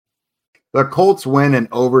The Colts win an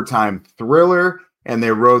overtime thriller, and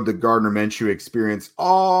they rode the Gardner Minshew experience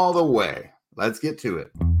all the way. Let's get to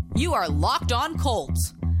it. You are Locked On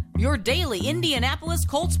Colts, your daily Indianapolis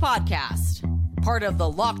Colts podcast. Part of the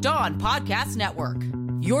Locked On Podcast Network,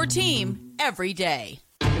 your team every day.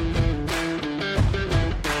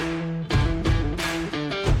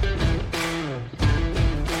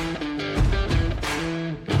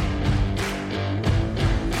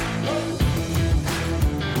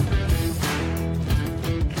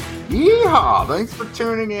 Yeehaw! Thanks for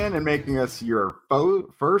tuning in and making us your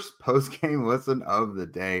first post-game listen of the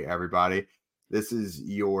day, everybody. This is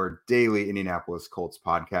your daily Indianapolis Colts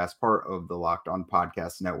podcast, part of the Locked On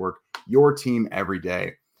Podcast Network, your team every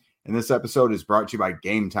day. And this episode is brought to you by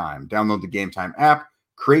Game Time. Download the Game Time app,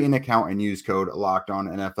 create an account, and use code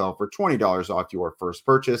LOCKEDONNFL for $20 off your first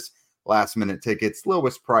purchase. Last-minute tickets,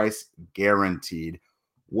 lowest price, guaranteed.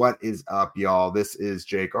 What is up, y'all? This is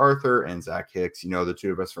Jake Arthur and Zach Hicks. You know, the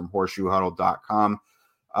two of us from horseshoehuddle.com.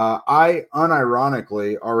 I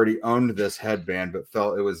unironically already owned this headband, but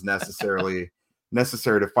felt it was necessary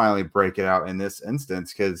to finally break it out in this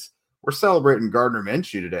instance because we're celebrating Gardner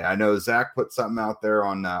Minshew today. I know Zach put something out there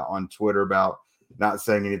on Twitter about not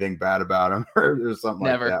saying anything bad about him or something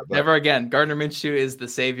like that. But never again. Gardner Minshew is the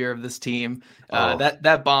savior of this team.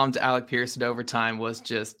 That bomb to Alec Pierce in overtime was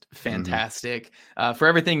just fantastic. For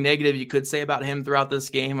everything negative you could say about him throughout this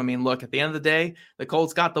game, I mean, look, at the end of the day, the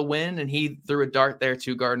Colts got the win, and he threw a dart there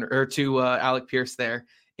to Alec Pierce there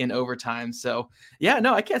in overtime. So, yeah,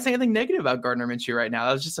 no, I can't say anything negative about Gardner Minshew right now.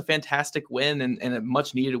 That was just a fantastic win and a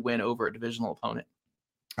much-needed win over a divisional opponent.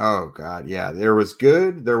 Oh, God, yeah. There was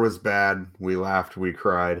good, there was bad. We laughed, we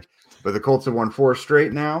cried. But the Colts have won 4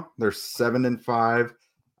 straight now. They're 7-5.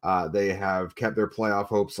 They have kept their playoff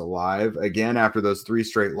hopes alive. Again, after those 3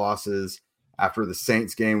 straight losses, after the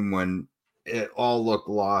Saints game when it all looked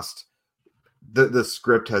lost, the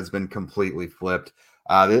script has been completely flipped.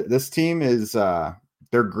 This team is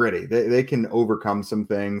they're gritty. They can overcome some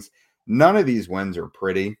things. None of these wins are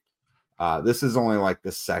pretty. This is only like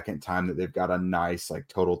the second time that they've got a nice like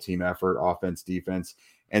total team effort, offense, defense,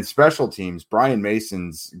 and special teams. Brian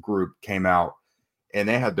Mason's group came out and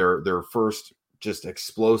they had their first just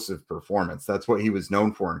explosive performance. That's what he was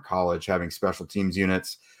known for in college, having special teams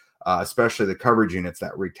units, especially the coverage units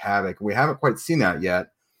that wreaked havoc. We haven't quite seen that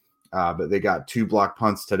yet, but they got 2 block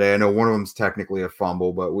punts today. I know one of them's technically a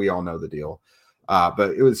fumble, but we all know the deal.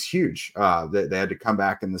 But it was huge. They had to come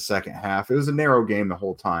back in the second half. It was a narrow game the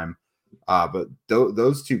whole time. But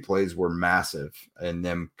those 2 plays were massive, and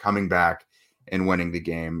them coming back and winning the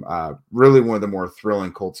game. Really one of the more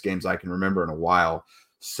thrilling Colts games I can remember in a while.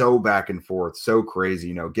 So back and forth, so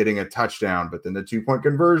crazy, getting a touchdown, but then the 2-point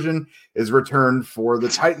conversion is returned for the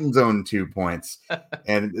Titans' own 2 points.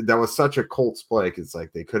 And that was such a Colts play because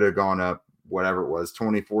like they could have gone up, whatever it was,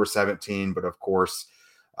 24-17, but of course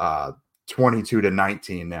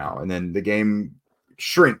 22-19 now. And then the game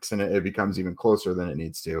shrinks and it becomes even closer than it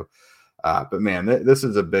needs to. But man, this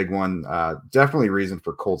is a big one. Definitely reason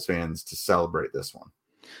for Colts fans to celebrate this one.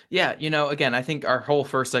 Yeah, again, I think our whole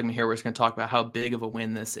first segment here, we're just going to talk about how big of a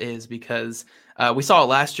win this is because we saw it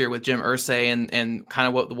last year with Jim Irsay and kind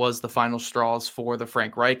of what was the final straws for the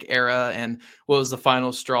Frank Reich era and what was the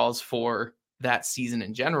final straws for that season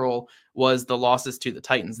in general was the losses to the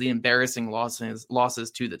Titans, the embarrassing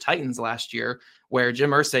losses to the Titans last year, where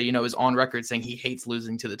Jim Irsay, is on record saying he hates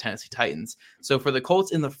losing to the Tennessee Titans. So for the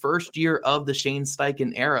Colts in the first year of the Shane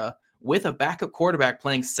Steichen era, with a backup quarterback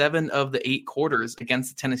playing 7 of the 8 quarters against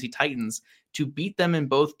the Tennessee Titans, to beat them in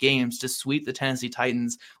both games, to sweep the Tennessee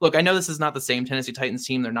Titans. Look, I know this is not the same Tennessee Titans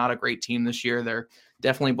team. They're not a great team this year. They're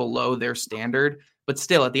definitely below their standard. But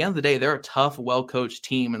still, at the end of the day, they're a tough, well-coached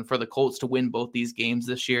team. And for the Colts to win both these games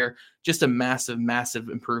this year, just a massive, massive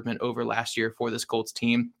improvement over last year for this Colts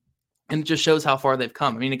team. And it just shows how far they've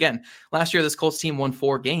come. I mean, again, last year, this Colts team won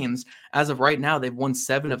 4 games. As of right now, they've won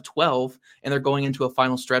 7 of 12, and they're going into a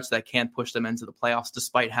final stretch that can push them into the playoffs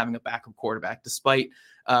despite having a backup quarterback, despite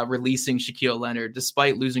releasing Shaquille Leonard,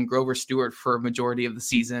 despite losing Grover Stewart for a majority of the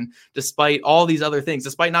season, despite all these other things,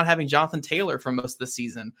 despite not having Jonathan Taylor for most of the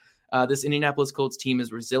season. This Indianapolis Colts team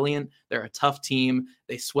is resilient. They're a tough team.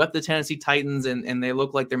 They swept the Tennessee Titans, and they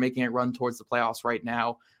look like they're making a run towards the playoffs right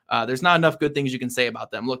now. There's not enough good things you can say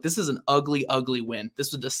about them. Look, this is an ugly, ugly win. This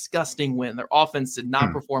was a disgusting win. Their offense did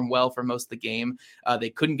not perform well for most of the game. They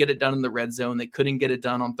couldn't get it done in the red zone. They couldn't get it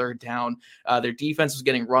done on third down. Their defense was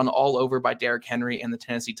getting run all over by Derrick Henry and the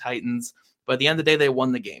Tennessee Titans. But at the end of the day, they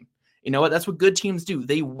won the game. You know what? That's what good teams do.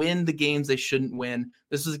 They win the games they shouldn't win.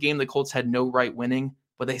 This was a game the Colts had no right winning,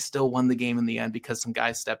 but they still won the game in the end because some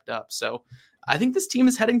guys stepped up. So I think this team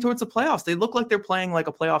is heading towards the playoffs. They look like they're playing like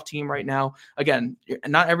a playoff team right now. Again,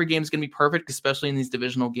 not every game is going to be perfect, especially in these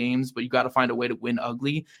divisional games, but you got to find a way to win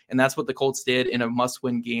ugly. And that's what the Colts did in a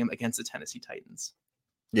must-win game against the Tennessee Titans.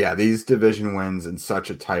 Yeah, these division wins in such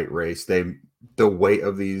a tight race. The weight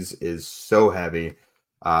of these is so heavy.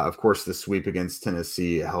 Of course, the sweep against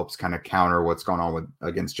Tennessee helps kind of counter what's going on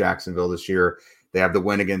against Jacksonville this year. They have the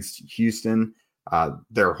win against Houston.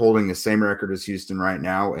 They're holding the same record as Houston right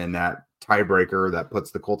now, and that tiebreaker that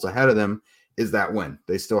puts the Colts ahead of them is that win.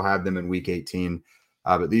 They still have them in Week 18.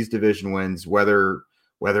 But these division wins, whether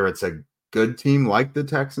it's a good team like the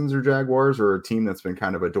Texans or Jaguars or a team that's been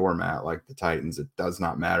kind of a doormat like the Titans, it does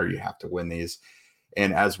not matter. You have to win these.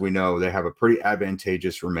 And as we know, they have a pretty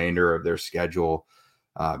advantageous remainder of their schedule.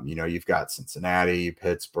 You've got Cincinnati,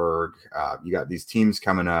 Pittsburgh. You got these teams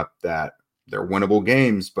coming up that they're winnable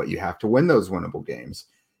games, but you have to win those winnable games.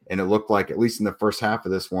 And it looked like, at least in the first half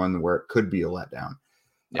of this one, where it could be a letdown.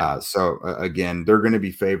 Yeah. Again, they're going to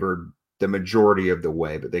be favored the majority of the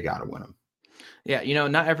way, but they got to win them. Yeah,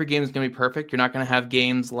 not every game is going to be perfect. You're not going to have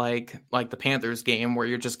games like the Panthers game where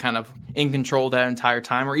you're just kind of in control that entire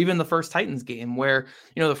time, or even the first Titans game where,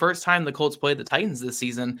 the first time the Colts played the Titans this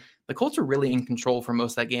season, the Colts were really in control for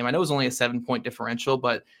most of that game. I know it was only a 7-point differential,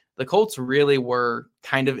 but the Colts really were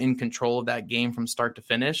kind of in control of that game from start to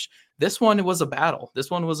finish. This one, it was a battle.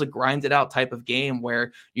 This one was a grinded out type of game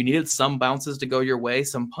where you needed some bounces to go your way,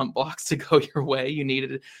 some punt blocks to go your way. You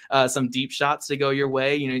needed some deep shots to go your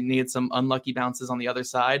way. You needed some unlucky bounces on the other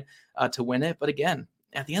side to win it. But again,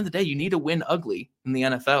 at the end of the day, you need to win ugly in the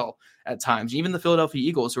NFL at times. Even the Philadelphia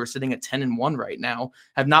Eagles, who are sitting at 10-1 right now,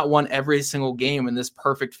 have not won every single game in this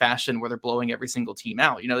perfect fashion where they're blowing every single team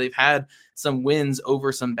out. They've had some wins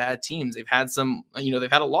over some bad teams. They've had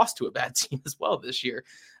they've had a loss to a bad team as well this year.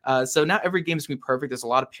 So not every game is going to be perfect. There's a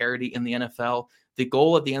lot of parity in the NFL. The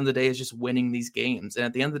goal at the end of the day is just winning these games. And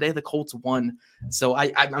at the end of the day, the Colts won. So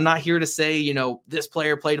I'm not here to say, this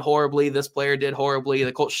player played horribly, this player did horribly,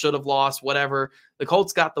 the Colts should have lost, whatever. The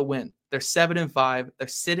Colts got the win. They're 7-5. They're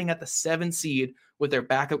sitting at the 7th seed with their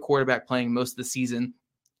backup quarterback playing most of the season.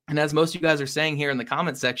 And as most of you guys are saying here in the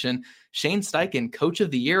comment section, Shane Steichen, coach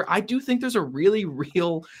of the year, I do think there's a really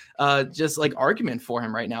real argument for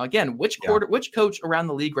him right now. Again, which coach around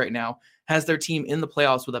the league right now has their team in the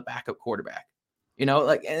playoffs with a backup quarterback? And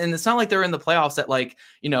it's not like they're in the playoffs at like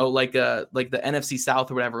the NFC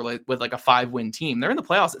South or whatever, like with like a 5-win team. They're in the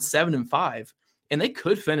playoffs at 7-5, and they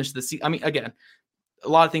could finish the season. I mean, again, a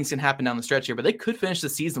lot of things can happen down the stretch here, but they could finish the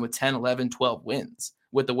season with 10, 11, 12 wins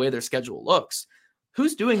with the way their schedule looks.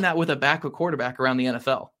 Who's doing that with a backup quarterback around the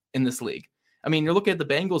NFL in this league? I mean, you're looking at the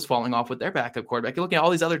Bengals falling off with their backup quarterback. You're looking at all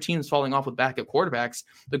these other teams falling off with backup quarterbacks.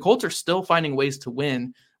 The Colts are still finding ways to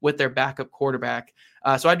win with their backup quarterback.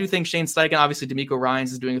 So I do think Shane Steichen, obviously DeMeco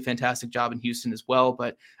Ryans is doing a fantastic job in Houston as well,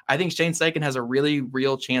 but I think Shane Steichen has a really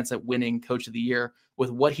real chance at winning Coach of the Year with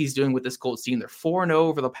what he's doing with this Colts team. They're 4-0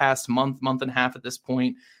 over the past month and a half at this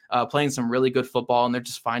point, playing some really good football, and they're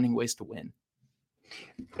just finding ways to win.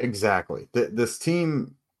 Exactly. This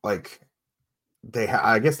team, I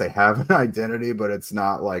guess they have an identity, but it's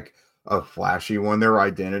not like a flashy one. Their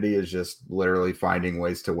identity is just literally finding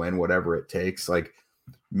ways to win, whatever it takes, like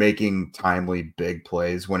making timely big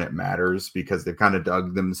plays when it matters, because they've kind of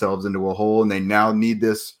dug themselves into a hole and they now need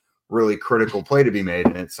this really critical play to be made,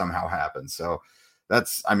 and it somehow happens. So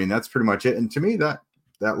that's pretty much it. And to me, that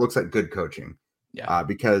looks like good coaching. Yeah.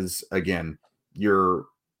 Because again,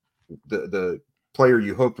 the player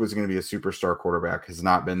you hoped was going to be a superstar quarterback has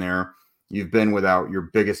not been there. You've been without your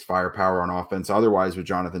biggest firepower on offense. Otherwise, with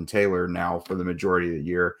Jonathan Taylor now for the majority of the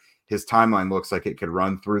year, his timeline looks like it could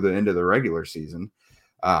run through the end of the regular season.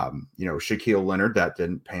 Shaquille Leonard, that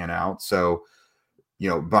didn't pan out. So,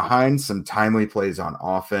 behind some timely plays on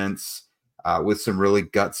offense, with some really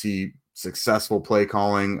gutsy, successful play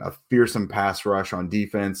calling, a fearsome pass rush on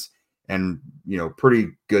defense, and, pretty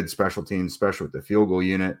good special teams, especially with the field goal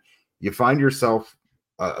unit, you find yourself,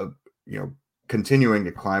 continuing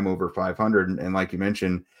to climb over 500. And like you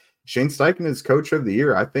mentioned, Shane Steichen is coach of the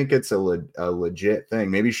year. I think it's a legit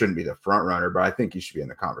thing. Maybe he shouldn't be the front runner, but I think he should be in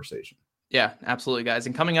the conversation. Yeah, absolutely, guys.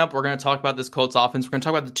 And coming up, we're going to talk about this Colts offense. We're going to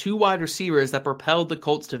talk about the 2 wide receivers that propelled the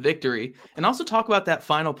Colts to victory, and also talk about that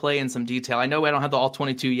final play in some detail. I know I don't have the all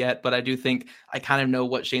 22 yet, but I do think I kind of know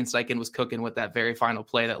what Shane Steichen was cooking with that very final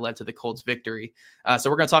play that led to the Colts victory. So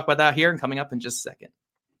we're going to talk about that here and coming up in just a second.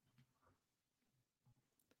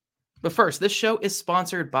 But first, this show is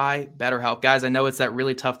sponsored by BetterHelp. Guys, I know it's that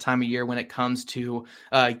really tough time of year when it comes to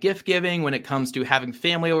gift giving, when it comes to having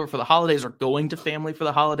family over for the holidays or going to family for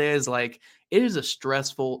the holidays. Like, it is a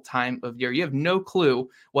stressful time of year. You have no clue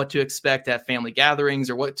what to expect at family gatherings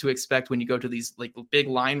or what to expect when you go to these like big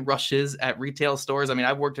line rushes at retail stores. I mean,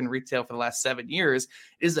 I've worked in retail for the last 7 years.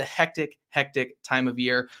 It is a hectic time of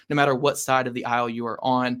year, no matter what side of the aisle you are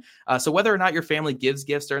on. So whether or not your family gives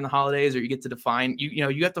gifts during the holidays, or you get to define,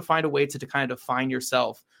 you have to find a way to kind of define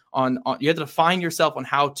yourself you have to define yourself on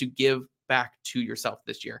how to give back to yourself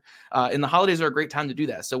this year. And the holidays are a great time to do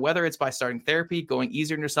that. So whether it's by starting therapy, going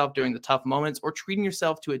easier on yourself during the tough moments, or treating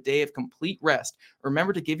yourself to a day of complete rest,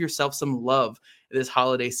 remember to give yourself some love this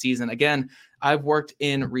holiday season. Again, I've worked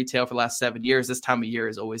in retail for the last 7 years. This time of year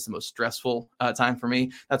is always the most stressful time for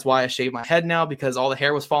me. That's why I shave my head now, because all the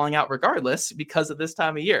hair was falling out regardless because of this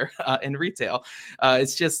time of year in retail.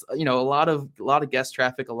 It's just, a lot of guest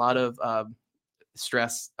traffic, a lot of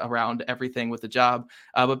stress around everything with the job.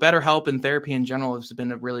 But BetterHelp and therapy in general has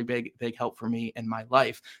been a really big help for me in my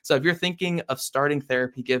life. So if you're thinking of starting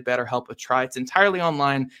therapy, give BetterHelp a try. It's entirely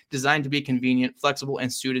online, designed to be convenient, flexible,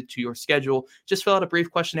 and suited to your schedule. Just fill out a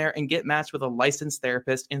brief questionnaire and get matched with a licensed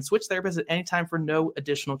therapist, and switch therapists at any time for no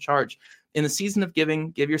additional charge. In the season of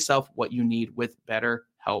giving, give yourself what you need with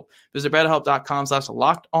BetterHelp. Visit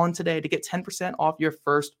BetterHelp.com/locked-on today to get 10% off your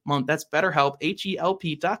first month. That's BetterHelp,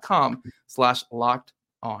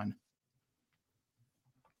 HELP.com/locked-on.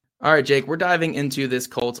 All right, Jake, we're diving into this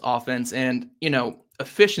Colts offense, and,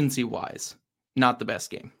 efficiency-wise, not the best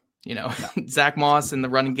game. Zach Moss in the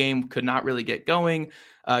running game could not really get going.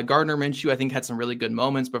 Gardner Minshew, I think, had some really good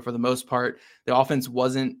moments, but for the most part, the offense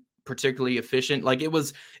wasn't particularly efficient. Like it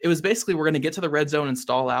was basically, we're going to get to the red zone and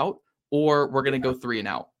stall out, or we're going to go 3 and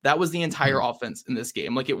out. That was the entire offense in this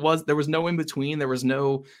game. There was no in between. There was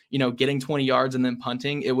no, getting 20 yards and then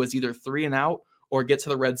punting. It was either 3 and out or get to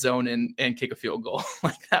the red zone and kick a field goal.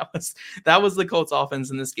 That was the Colts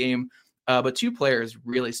offense in this game. But 2 players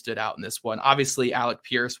really stood out in this one. Obviously, Alec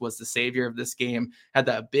Pierce was the savior of this game, had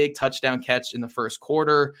that big touchdown catch in the first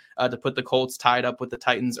quarter to put the Colts tied up with the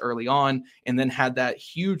Titans early on, and then had that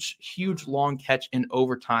huge long catch in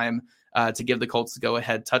overtime to give the Colts the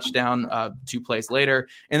go-ahead touchdown 2 plays later.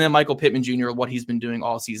 And then Michael Pittman Jr., what he's been doing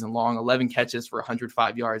all season long, 11 catches for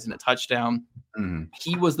 105 yards and a touchdown. Mm-hmm.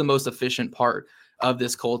 He was the most efficient part of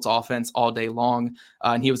this Colts offense all day long,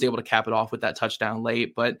 and he was able to cap it off with that touchdown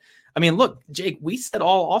late. But I mean, look, Jake, we said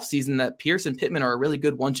all offseason that Pierce and Pittman are a really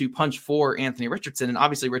good 1-2 punch for Anthony Richardson. And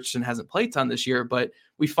obviously Richardson hasn't played a ton this year, but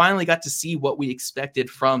we finally got to see what we expected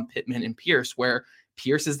from Pittman and Pierce, where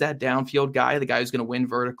Pierce is that downfield guy, the guy who's going to win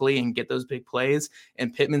vertically and get those big plays.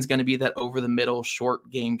 And Pittman's going to be that over the middle short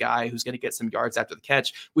game guy who's going to get some yards after the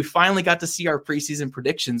catch. We finally got to see our preseason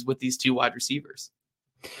predictions with these 2 wide receivers.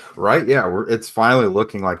 Right. Yeah. It's finally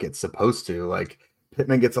looking like it's supposed to. Like,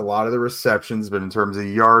 Pittman gets a lot of the receptions, but in terms of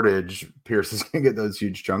yardage, Pierce is going to get those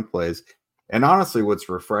huge chunk plays. And honestly, what's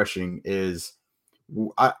refreshing is,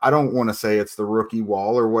 I don't want to say it's the rookie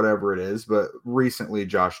wall or whatever it is, but recently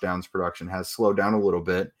Josh Downs' production has slowed down a little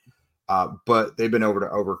bit, but they've been able to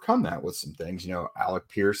overcome that with some things. Alec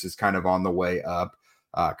Pierce is kind of on the way up.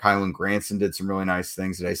 Kylan Granson did some really nice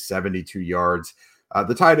things today, 72 yards.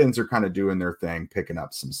 The tight ends are kind of doing their thing, picking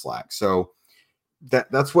up some slack. So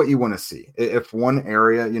that's what you want to see. If one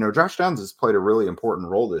area, Josh Downs has played a really important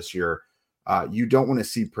role this year. You don't want to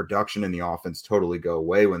see production in the offense totally go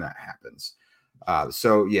away when that happens.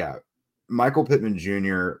 So yeah, Michael Pittman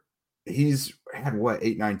Jr., he's had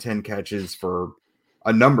 8, 9, 10 catches for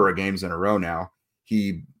a number of games in a row now.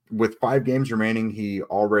 With 5 games remaining, he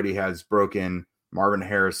already has broken Marvin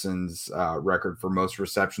Harrison's record for most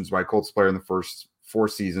receptions by a Colts player in the first 4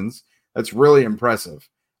 seasons. That's really impressive.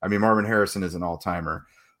 I mean, Marvin Harrison is an all-timer.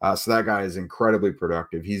 So that guy is incredibly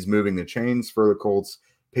productive. He's moving the chains for the Colts,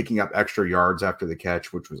 picking up extra yards after the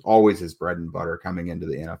catch, which was always his bread and butter coming into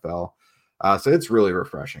the NFL. So it's really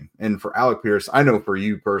refreshing. And for Alec Pierce, I know for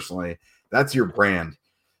you personally, that's your brand.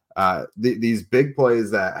 These big plays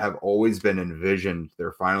that have always been envisioned,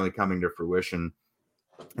 they're finally coming to fruition.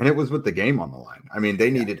 And it was with the game on the line. I mean, they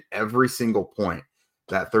needed every single point.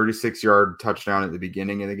 That 36-yard touchdown at the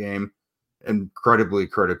beginning of the game, incredibly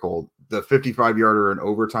critical. The 55-yarder in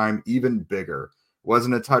overtime, even bigger.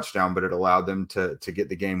 Wasn't a touchdown, but it allowed them to get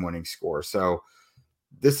the game-winning score. So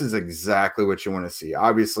this is exactly what you want to see.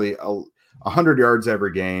 Obviously, 100 yards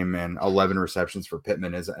every game and 11 receptions for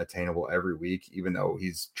Pittman isn't attainable every week, even though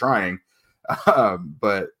he's trying.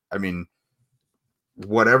 But, I mean,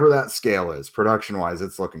 whatever that scale is, production-wise,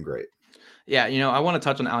 it's looking great. Yeah, I want to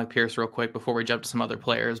touch on Alec Pierce real quick before we jump to some other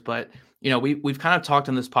players, but we've kind of talked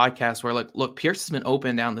on this podcast where look, Pierce has been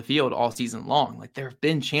open down the field all season long. Like there have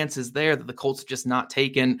been chances there that the Colts have just not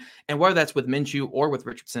taken, and whether that's with Minshew or with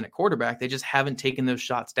Richardson at quarterback, they just haven't taken those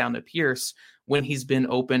shots down to Pierce when he's been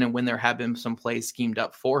open and when there have been some plays schemed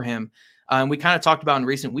up for him. And we kind of talked about in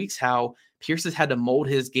recent weeks how Pierce has had to mold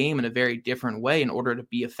his game in a very different way in order to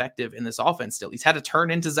be effective in this offense still. He's had to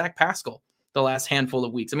turn into Zach Pascal the last handful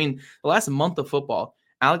of weeks. I mean, the last month of football,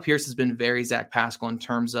 Alec Pierce has been very Zach Pascal in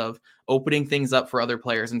terms of opening things up for other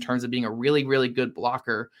players, in terms of being a really, really good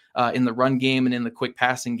blocker in the run game and in the quick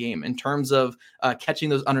passing game, in terms of catching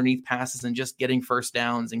those underneath passes and just getting first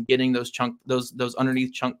downs and getting those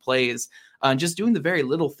underneath chunk plays, and just doing the very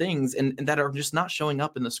little things and that are just not showing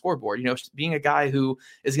up in the scoreboard. Being a guy who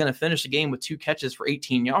is going to finish a game with 2 catches for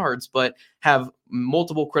 18 yards, but have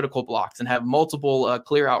multiple critical blocks and have multiple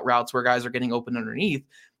clear out routes where guys are getting open underneath.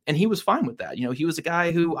 And he was fine with that. He was a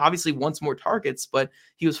guy who obviously wants more targets, but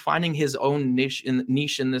he was finding his own niche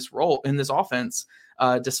in this role, in this offense,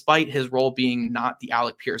 despite his role being not the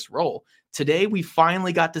Alec Pierce role. Today, we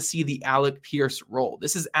finally got to see the Alec Pierce role.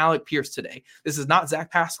 This is Alec Pierce today. This is not Zach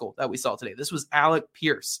Pascal that we saw today. This was Alec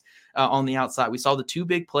Pierce on the outside. We saw the 2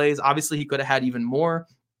 big plays. Obviously, he could have had even more.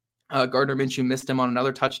 Gardner Minshew missed him on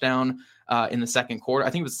another touchdown in the second quarter. I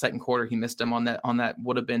think it was the second quarter he missed him on that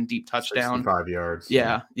would have been deep touchdown. 65 yards.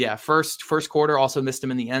 Yeah. First quarter also missed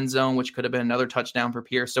him in the end zone, which could have been another touchdown for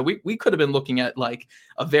Pierce. So we could have been looking at like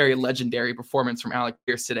a very legendary performance from Alec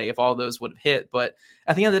Pierce today if all those would have hit. But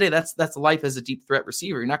at the end of the day, that's life as a deep threat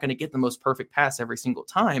receiver. You're not going to get the most perfect pass every single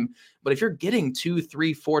time. But if you're getting 2,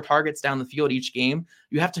 3, 4 targets down the field each game,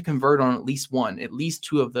 you have to convert on at least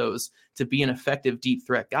 2 of those to be an effective deep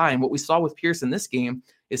threat guy. And what we saw with Pierce in this game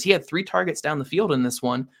is he had 3 targets down the field in this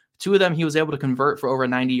one. 2 of them he was able to convert for over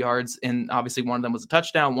 90 yards, and obviously one of them was a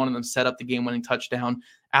touchdown. One of them set up the game-winning touchdown.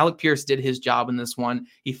 Alec Pierce did his job in this one.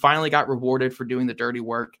 He finally got rewarded for doing the dirty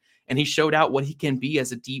work, and he showed out what he can be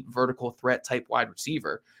as a deep vertical threat type wide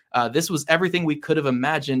receiver. This was everything we could have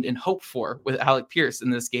imagined and hoped for with Alec Pierce in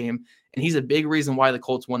this game, and he's a big reason why the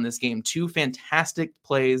Colts won this game. 2 fantastic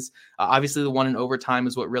plays. Obviously, the one in overtime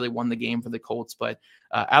is what really won the game for the Colts, but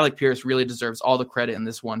Alec Pierce really deserves all the credit in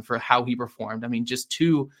this one for how he performed. I mean, just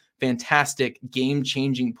 2 fantastic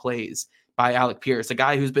game-changing plays by Alec Pierce, a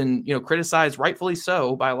guy who's been criticized, rightfully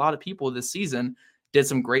so, by a lot of people this season, did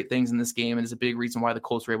some great things in this game and is a big reason why the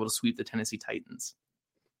Colts were able to sweep the Tennessee Titans.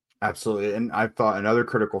 Absolutely. And I thought another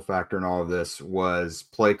critical factor in all of this was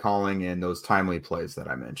play calling and those timely plays that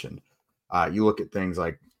I mentioned. You look at things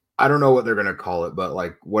like, I don't know what they're going to call it, but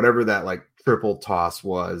like whatever that like triple toss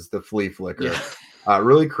was, the flea flicker,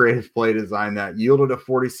 really creative play design that yielded a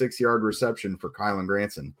 46-yard reception for Kylan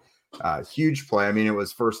Granson. Huge play. I mean, it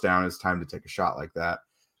was first down. It's time to take a shot like that.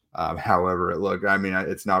 However,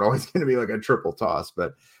 it's not always going to be like a triple toss,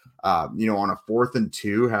 but on a 4th and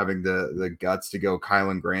 2, having the guts to go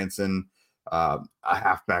Kylan Granson, a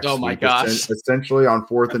halfback. Oh my gosh! Essentially on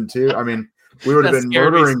 4th and 2. I mean, we would have been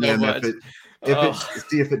murdering him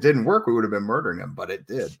if it didn't work. We would have been murdering him, but it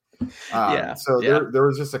did. There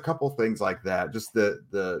was just a couple things like that. Just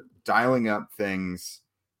the dialing up things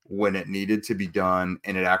when it needed to be done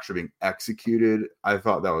and it actually being executed. I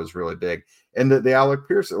thought that was really big. And the Alec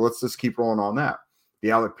Pierce, let's just keep rolling on that.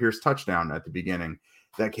 The Alec Pierce touchdown at the beginning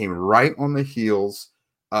that came right on the heels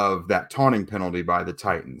of that taunting penalty by the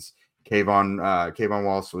Titans. Kayvon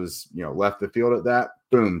Wallace was, left the field at that.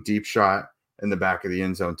 Boom, deep shot in the back of the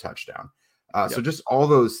end zone, touchdown. So just all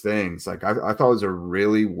those things, like I thought it was a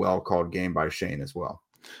really well called game by Shane as well.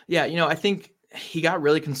 Yeah, I think he got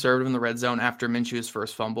really conservative in the red zone after Minshew's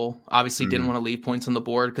first fumble. Obviously didn't want to leave points on the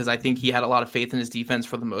board because I think he had a lot of faith in his defense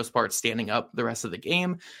for the most part standing up the rest of the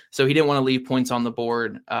game. So he didn't want to leave points on the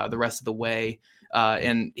board the rest of the way.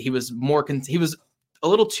 And he was he was a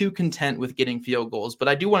little too content with getting field goals. But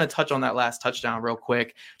I do want to touch on that last touchdown real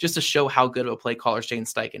quick, just to show how good of a play caller Shane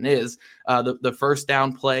Steichen is. The first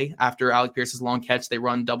down play after Alec Pierce's long catch, they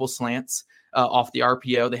run double slants off the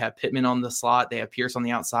RPO. They have Pittman on the slot. They have Pierce on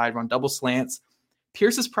the outside, run double slants.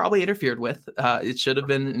 Pierce is probably interfered with. It should have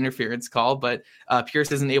been an interference call, but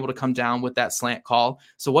Pierce isn't able to come down with that slant call.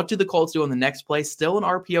 So what do the Colts do on the next play? Still an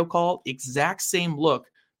RPO call, exact same look.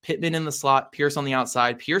 Pittman in the slot, Pierce on the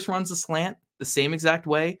outside. Pierce runs the slant the same exact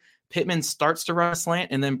way. Pittman starts to run a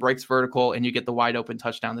slant and then breaks vertical, and you get the wide open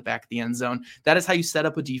touchdown in the back of the end zone. That is how you set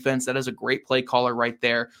up a defense. That is a great play caller right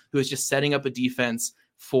there, who is just setting up a defense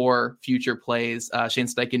for future plays. Shane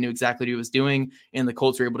Steichen knew exactly what he was doing, and the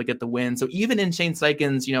Colts were able to get the win. So even in Shane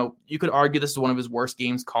Steichen's, you could argue this is one of his worst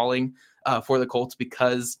games calling for the Colts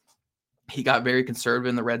because he got very conservative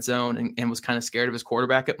in the red zone and was kind of scared of his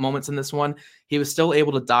quarterback at moments in this one. He was still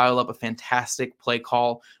able to dial up a fantastic play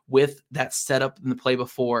call with that setup in the play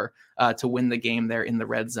before to win the game there in the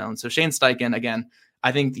red zone. So Shane Steichen, again,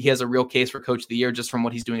 I think he has a real case for coach of the year just from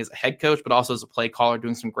what he's doing as a head coach, but also as a play caller,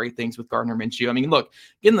 doing some great things with Gardner Minshew. I mean, look,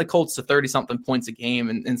 getting the Colts to 30-something points a game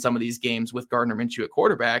in some of these games with Gardner Minshew at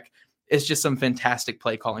quarterback, it's just some fantastic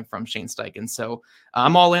play calling from Shane Steichen. So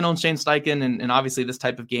I'm all in on Shane Steichen, and obviously this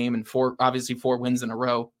type of game and four wins in a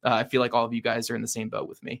row. I feel like all of you guys are in the same boat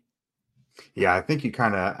with me. Yeah, I think you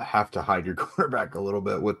kind of have to hide your quarterback a little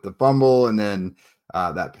bit with the fumble and then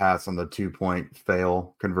that pass on the 2-point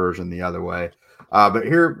fail conversion the other way. But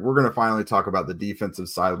here we're going to finally talk about the defensive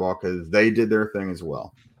side of the ball because they did their thing as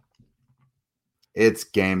well. It's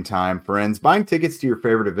game time, friends. Buying tickets to your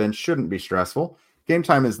favorite events shouldn't be stressful. Game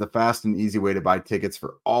Time is the fast and easy way to buy tickets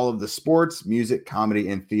for all of the sports, music, comedy,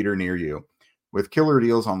 and theater near you. With killer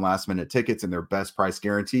deals on last-minute tickets and their best price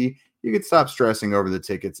guarantee, you can stop stressing over the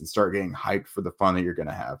tickets and start getting hyped for the fun that you're going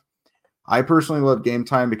to have. I personally love Game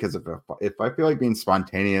Time because if I feel like being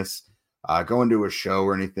spontaneous, going to a show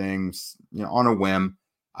or anything, on a whim,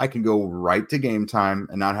 I can go right to Game Time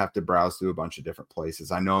and not have to browse through a bunch of different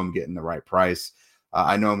places. I know I'm getting the right price.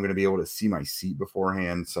 I know I'm going to be able to see my seat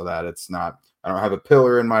beforehand so that I don't have a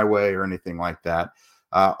pillar in my way or anything like that.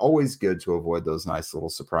 Always good to avoid those nice little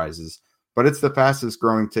surprises, but it's the fastest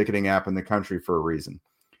growing ticketing app in the country for a reason.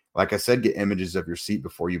 Like I said, get images of your seat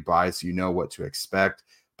before you buy so you know what to expect.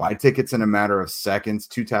 Buy tickets in a matter of seconds,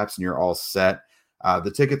 2 taps and you're all set.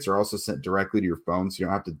 The tickets are also sent directly to your phone, so you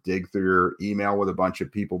don't have to dig through your email with a bunch of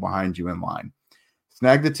people behind you in line.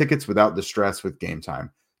 Snag the tickets without the stress with Game Time.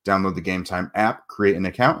 Download the Game Time app, create an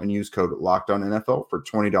account, and use code LOCKEDONNFL for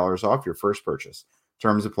 $20 off your first purchase.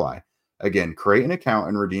 Terms apply. Again, create an account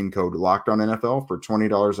and redeem code LOCKEDONNFL for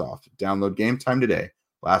 $20 off. Download Game Time today.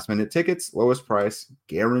 Last-minute tickets, lowest price,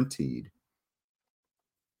 guaranteed.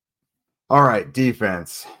 All right,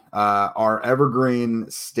 defense. Our evergreen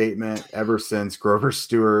statement ever since Grover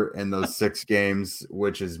Stewart in those 6 games,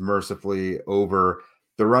 which is mercifully over,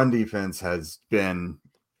 the run defense has been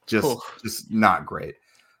just not great.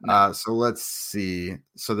 So let's see.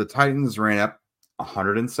 So the Titans ran up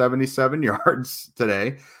 177 yards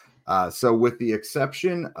today. So with the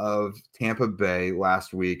exception of Tampa Bay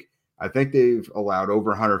last week, I think they've allowed over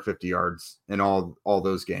 150 yards in all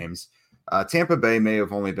those games. Tampa Bay may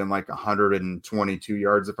have only been like 122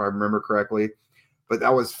 yards, if I remember correctly, but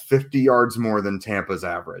that was 50 yards more than Tampa's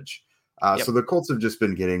average. So the Colts have just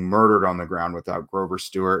been getting murdered on the ground without Grover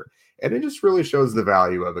Stewart. And it just really shows the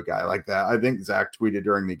value of a guy like that. I think Zach tweeted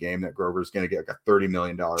during the game that Grover's going to get like a $30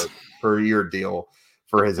 million per year deal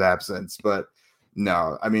for his absence. But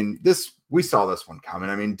no, I mean, we saw this one coming.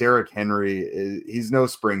 I mean, Derrick Henry, he's no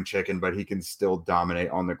spring chicken, but he can still dominate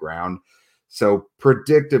on the ground. So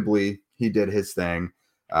predictably, he did his thing.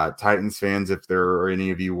 Titans fans, if there are any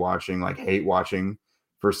of you watching, hate watching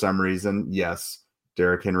for some reason, yes,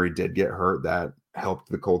 Derrick Henry did get hurt. That helped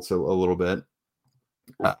the Colts a little bit.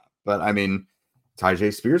 But, I mean,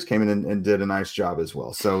 Tyjae Spears came in and did a nice job as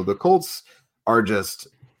well. So the Colts are just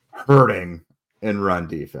hurting in run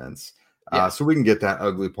defense. So we can get that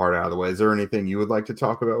ugly part out of the way. Is there anything you would like to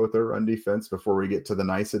talk about with their run defense before we get to the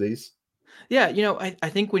niceties? Yeah, I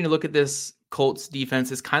think when you look at this Colts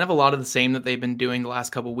defense, it's kind of a lot of the same that they've been doing the last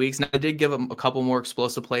couple of weeks. Now, they did give them a couple more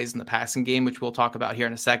explosive plays in the passing game, which we'll talk about here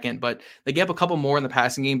in a second, but they gave a couple more in the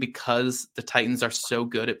passing game because the Titans are so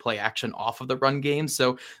good at play action off of the run game.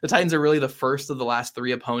 So the Titans are really the first of the last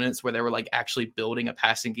 3 opponents where they were actually building a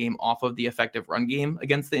passing game off of the effective run game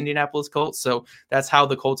against the Indianapolis Colts. So that's how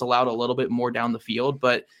the Colts allowed a little bit more down the field.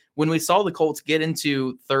 But when we saw the Colts get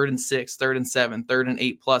into 3rd and 6, 3rd and 7, 3rd and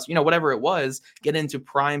 8 plus, whatever it was, get into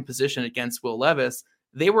prime position against Will Levis,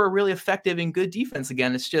 they were really effective and good defense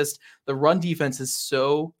again. It's just the run defense is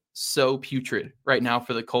so putrid right now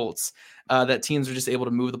for the Colts that teams are just able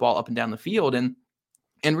to move the ball up and down the field. And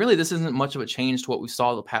really, this isn't much of a change to what we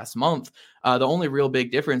saw the past month. The only real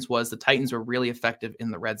big difference was the Titans were really effective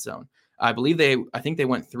in the red zone. I think they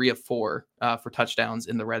went 3 of 4 for touchdowns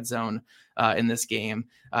in the red zone in this game.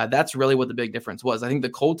 That's really what the big difference was. I think the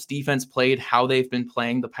Colts defense played how they've been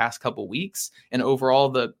playing the past couple weeks, and overall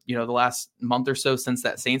the last month or so since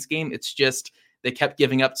that Saints game, it's just they kept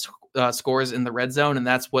giving up scores in the red zone, and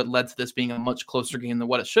that's what led to this being a much closer game than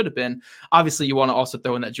what it should have been. Obviously, you want to also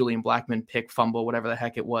throw in that Julian Blackmon pick fumble, whatever the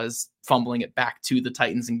heck it was, fumbling it back to the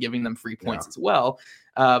Titans and giving them free points as well.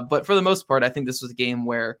 But for the most part, I think this was a game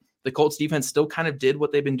where the Colts defense still kind of did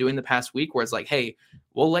what they've been doing the past week, where it's hey,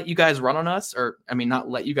 we'll let you guys run on us, or not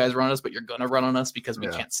let you guys run on us, but you're going to run on us because we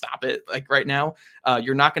can't stop it right now.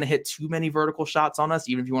 You're not going to hit too many vertical shots on us,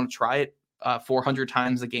 even if you want to try it. 400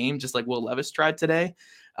 times a game, just like Will Levis tried today.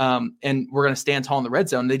 And we're going to stand tall in the red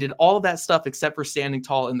zone. They did all of that stuff except for standing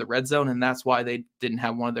tall in the red zone, and that's why they didn't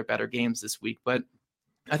have one of their better games this week. But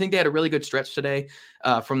I think they had a really good stretch today.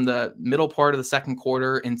 From the middle part of the second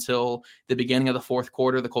quarter until the beginning of the fourth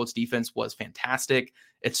quarter, the Colts defense was fantastic.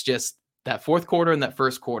 It's just that fourth quarter and that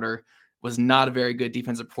first quarter was not a very good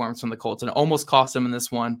defensive performance from the Colts, and it almost cost them in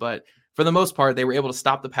this one. But for the most part, they were able to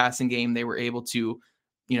stop the passing game. They were able to,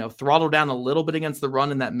 throttle down a little bit against the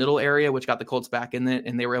run in that middle area, which got the Colts back in it,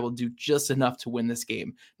 and they were able to do just enough to win this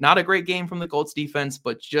game. Not a great game from the Colts defense,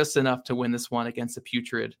 but just enough to win this one against the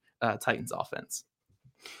putrid Titans offense.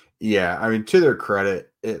 Yeah, I mean, to their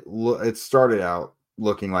credit, it started out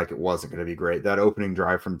looking like it wasn't going to be great. That opening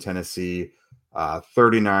drive from Tennessee,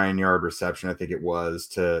 39-yard reception, I think it was,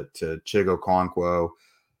 to Chigo Okonkwo.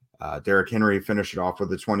 Derrick Henry finished it off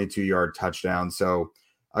with a 22-yard touchdown. So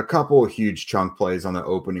a couple of huge chunk plays on the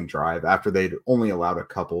opening drive after they'd only allowed a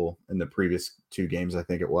couple in the previous two games, I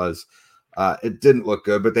think it was. It didn't look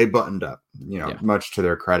good, but they buttoned up, much to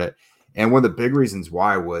their credit. And one of the big reasons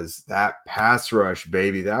why was that pass rush,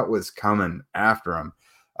 baby, that was coming after them.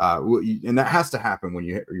 And that has to happen when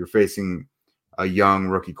you're facing a young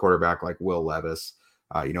rookie quarterback like Will Levis.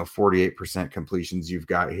 48% completions you've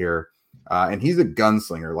got here. And he's a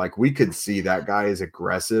gunslinger. Like, we could see that guy is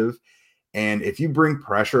aggressive. And if you bring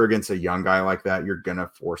pressure against a young guy like that, you're going to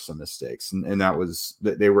force some mistakes. And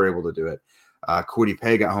they were able to do it. Kwity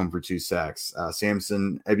Paye got home for 2 sacks.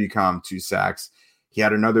 Samson Ebukam, 2 sacks. He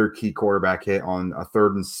had another key quarterback hit on a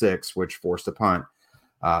 3rd and 6, which forced a punt.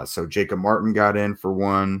 So Jacob Martin got in for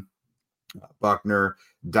 1. Buckner.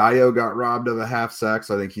 Dio got robbed of a half sack,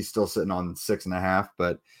 so I think he's still sitting on 6.5.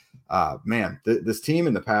 But, this team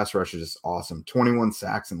in the pass rush is just awesome. 21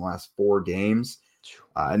 sacks in the last 4 games.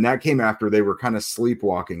 And that came after they were kind of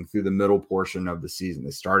sleepwalking through the middle portion of the season.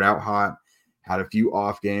 They started out hot, had a few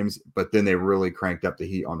off games, but then they really cranked up the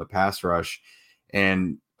heat on the pass rush.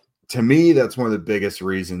 And to me, that's one of the biggest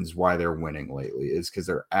reasons why they're winning lately, is because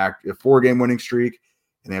they're a 4-game winning streak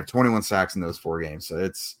and they have 21 sacks in those 4 games. So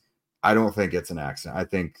I don't think it's an accident. I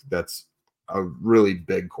think that's a really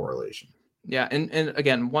big correlation. Yeah. And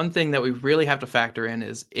again, one thing that we really have to factor in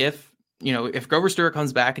is if Grover Stewart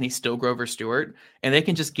comes back and he's still Grover Stewart and they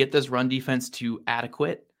can just get this run defense to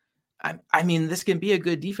adequate, I mean, this can be a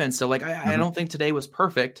good defense. So I don't think today was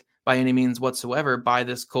perfect by any means whatsoever by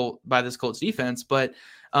this Colts defense, but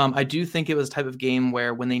I do think it was a type of game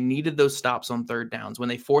where when they needed those stops on third downs, when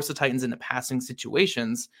they forced the Titans into passing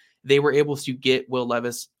situations, they were able to get Will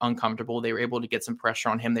Levis uncomfortable. They were able to get some pressure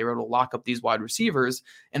on him. They were able to lock up these wide receivers.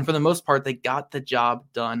 And for the most part, they got the job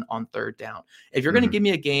done on third down. If you're going to give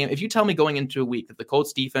me a game, if you tell me going into a week that the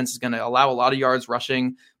Colts defense is going to allow a lot of yards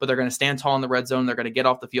rushing, but they're going to stand tall in the red zone, they're going to get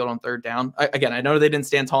off the field on third down. Again, I know they didn't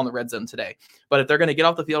stand tall in the red zone today, but if they're going to get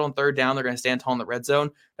off the field on third down, they're going to stand tall in the red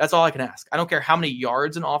zone. That's all I can ask. I don't care how many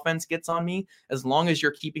yards an offense gets on me, as long as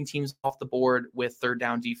you're keeping teams off the board with third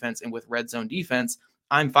down defense and with red zone defense,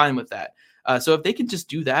 I'm fine with that. So if they can just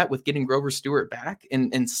do that with getting Grover Stewart back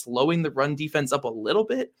and slowing the run defense up a little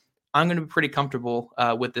bit, I'm going to be pretty comfortable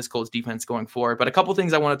with this Colts defense going forward. But a couple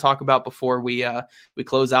things I want to talk about before we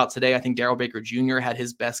close out today. I think Darrell Baker Jr. had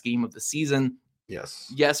his best game of the season.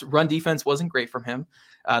 Yes, run defense wasn't great from him.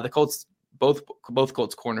 The Colts, both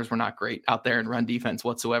Colts corners were not great out there in run defense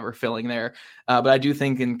whatsoever, filling there. But I do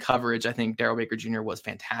think in coverage, I think Darrell Baker Jr. was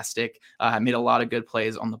fantastic. Made a lot of good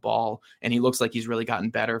plays on the ball, and he looks like he's really gotten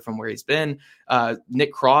better from where he's been.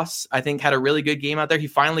 Nick Cross, I think, had a really good game out there. He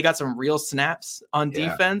finally got some real snaps on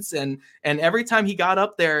defense, and every time he got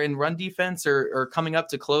up there in run defense or coming up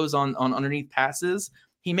to close on underneath passes,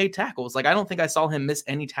 he made tackles. I don't think I saw him miss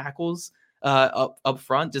any tackles up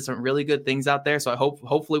front. Did some really good things out there. So I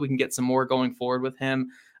hopefully we can get some more going forward with him.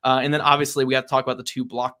 And then obviously we have to talk about the 2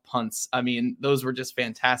 block punts. I mean, those were just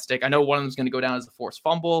fantastic. I know one of them is going to go down as a forced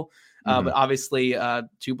fumble, but obviously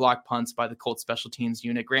 2 block punts by the Colts special teams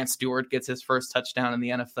unit. Grant Stewart gets his first touchdown in the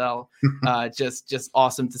NFL. Just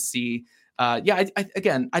awesome to see. I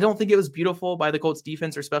don't think it was beautiful by the Colts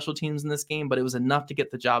defense or special teams in this game, but it was enough to get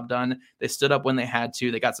the job done. They stood up when they had to.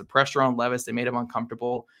 They got some pressure on Levis. They made him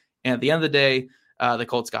uncomfortable. And at the end of the day, the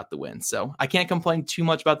Colts got the win. So I can't complain too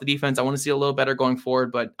much about the defense. I want to see a little better going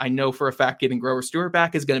forward, but I know for a fact getting Grover Stewart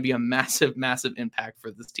back is going to be a massive, massive impact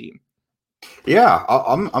for this team. Yeah,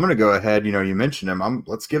 I'm going to go ahead. You mentioned him.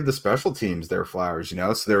 Let's give the special teams their flowers.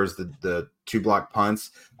 So there was the 2 block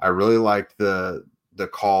punts. I really liked the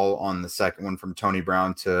call on the second one from Tony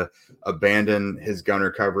Brown to abandon his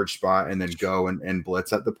gunner coverage spot and then go and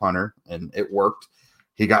blitz at the punter, and it worked.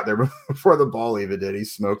 he got there before the ball even did. He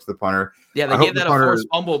smoked the punter. Yeah, they gave that a forced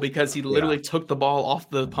fumble because he literally took the ball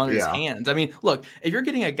off the punter's hands. I mean, look, if you're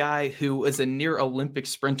getting a guy who is a near Olympic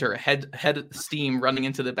sprinter, head steam running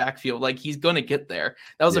into the backfield, like he's going to get there.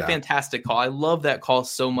 That was a fantastic call. I love that call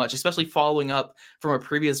so much, especially following up from a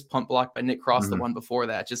previous punt block by Nick Cross, the one before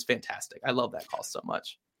that. Just fantastic. I love that call so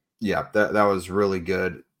much. Yeah, that was really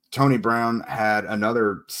good. Tony Brown had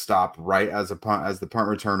another stop right as the punt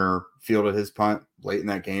returner fielded his punt late in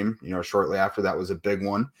that game. Shortly after that was a big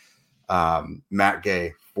one. Matt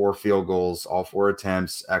Gay, 4 field goals, all 4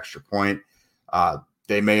 attempts, extra point.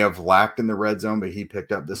 They may have lacked in the red zone, but he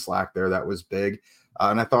picked up the slack there. That was big.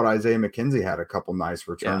 And I thought Isaiah McKenzie had a couple nice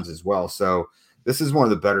returns as well. So this is one of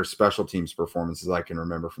the better special teams performances I can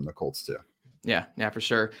remember from the Colts too. Yeah, for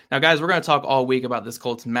sure. Now, guys, we're going to talk all week about this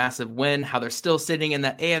Colts massive win, how they're still sitting in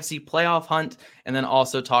that AFC playoff hunt, and then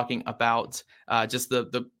also talking about just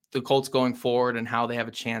the Colts going forward and how they have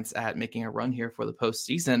a chance at making a run here for the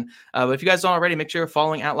postseason. But if you guys don't already, make sure you're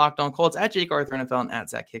following at Locked On Colts, at Jake Arthur NFL, and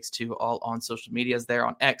at Zach Hicks too, all on social medias there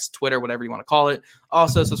on X, Twitter, whatever you want to call it.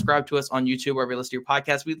 Also, subscribe to us on YouTube, wherever you listen to your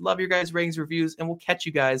podcast. We'd love your guys' ratings, reviews, and we'll catch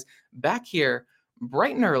you guys back here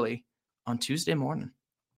bright and early on Tuesday morning.